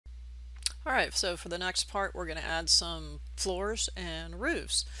Alright, so for the next part we're going to add some floors and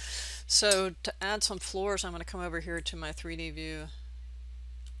roofs. So to add some floors, I'm going to come over here to my 3D view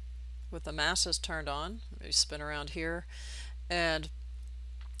with the masses turned on. Maybe spin around here, and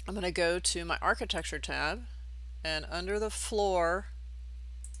I'm going to go to my architecture tab, and under the floor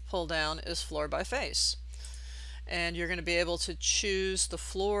pull down is floor by face. And you're going to be able to choose the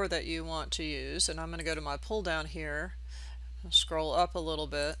floor that you want to use, and I'm going to go to my pull down here, scroll up a little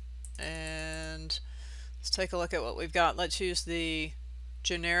bit, and let's take a look at what we've got. Let's use the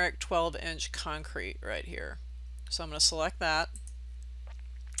generic 12-inch concrete right here. So I'm going to select that,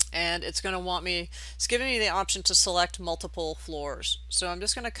 and it's going to want me, it's giving me the option to select multiple floors. So I'm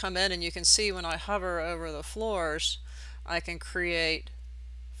just going to come in, and you can see when I hover over the floors, I can create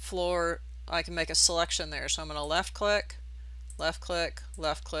floor, I can make a selection there. So I'm going to left click, left click,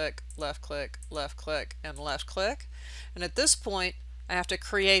 left click, left click, left click, and left click. And at this point I have to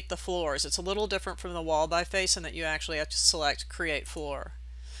create the floors. It's a little different from the wall by face in that you actually have to select create floor.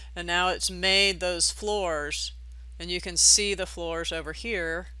 And now it's made those floors, and you can see the floors over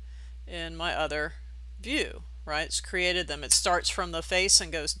here in my other view, right? It's created them. It starts from the face and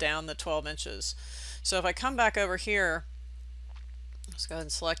goes down the 12 inches. So if I come back over here, let's go ahead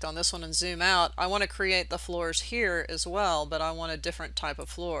and select on this one and zoom out. I want to create the floors here as well, but I want a different type of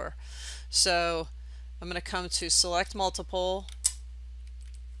floor. So I'm going to come to select multiple.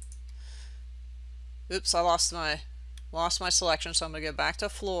 Oops, I lost my selection, so I'm going to go back to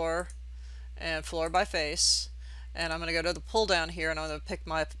floor and floor by face, and I'm going to go to the pull down here, and I'm going to pick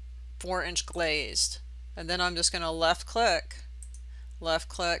my 4-inch glazed, and then I'm just going to left click, left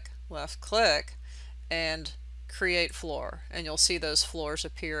click, left click, and create floor, and you'll see those floors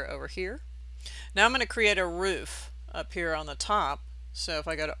appear over here. Now I'm going to create a roof up here on the top. So if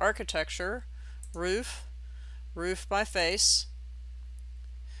I go to architecture, roof, roof by face,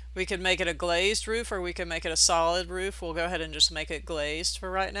 we could make it a glazed roof or we can make it a solid roof. We'll go ahead and just make it glazed for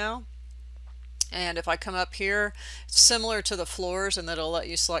right now. And if I come up here, it's similar to the floors and that it'll let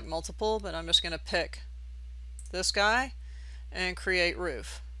you select multiple, but I'm just going to pick this guy and create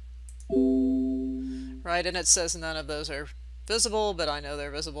roof. Right, and it says none of those are visible, but I know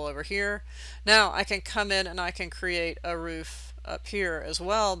they're visible over here. Now I can come in and I can create a roof up here as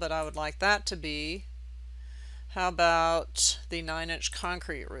well, but I would like that to be, how about the 9-inch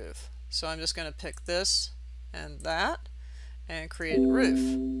concrete roof? So I'm just going to pick this and that and create a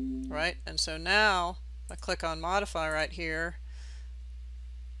roof, right? And so now if I click on modify right here,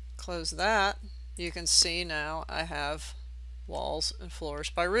 close that, you can see now I have walls and floors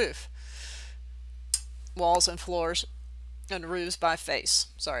by roof. Walls and floors and roofs by face.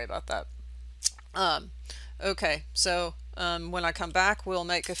 Sorry about that. Okay, so when I come back, we'll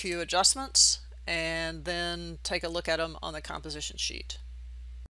make a few adjustments and then take a look at them on the composition sheet.